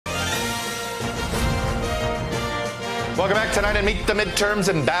Welcome back tonight and Meet the Midterms.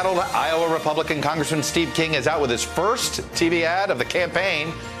 Embattled Iowa Republican Congressman Steve King is out with his first TV ad of the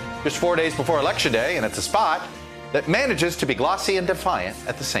campaign just 4 days before Election Day, and it's a spot that manages to be glossy and defiant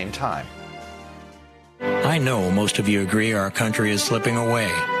at the same time. I know most of you agree our country is slipping away.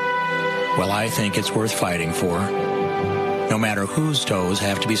 Well, I think it's worth fighting for, no matter whose toes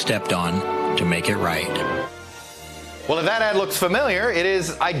have to be stepped on to make it right. Well, if that ad looks familiar, it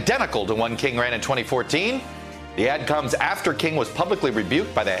is identical to one King ran in 2014. The ad comes after King was publicly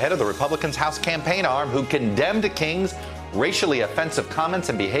rebuked by the head of the Republicans' House campaign arm, who condemned King's racially offensive comments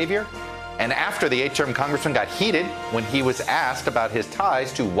and behavior, and after the 8-term congressman got heated when he was asked about his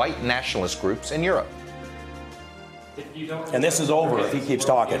ties to white nationalist groups in Europe. And this is over if he keeps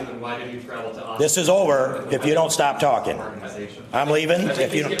talking. This is over if you don't stop talking. I'm leaving. I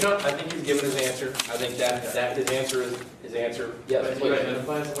think you've given his answer. I think that his answer is his answer. Yes,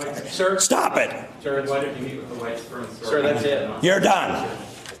 please. Sir, stop it. Sir, why did you meet with the whites first? Sir, that's it. You're done.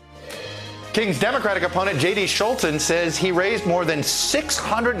 King's Democratic opponent, J.D. Scholten, says he raised more than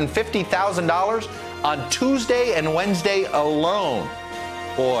 $650,000 on Tuesday and Wednesday alone.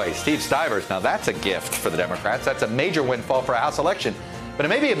 Boy, Steve Stivers, now that's a gift for the Democrats. That's a major windfall for a House election. But it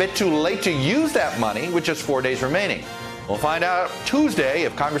may be a bit too late to use that money with just 4 days remaining. We'll find out Tuesday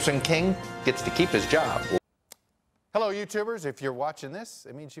if Congressman King gets to keep his job. Hello, YouTubers. If you're watching this,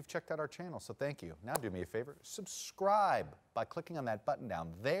 it means you've checked out our channel, so thank you. Now do me a favor, subscribe by clicking on that button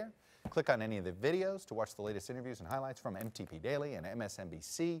down there. Click on any of the videos to watch the latest interviews and highlights from MTP Daily and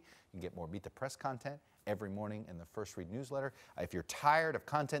MSNBC. You can get more Meet the Press content every morning in the First Read newsletter. If you're tired of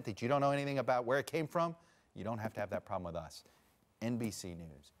content that you don't know anything about where it came from, you don't have to have that problem with us. NBC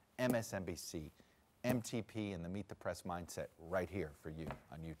News, MSNBC, MTP, and the Meet the Press mindset right here for you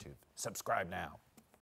on YouTube. Subscribe now.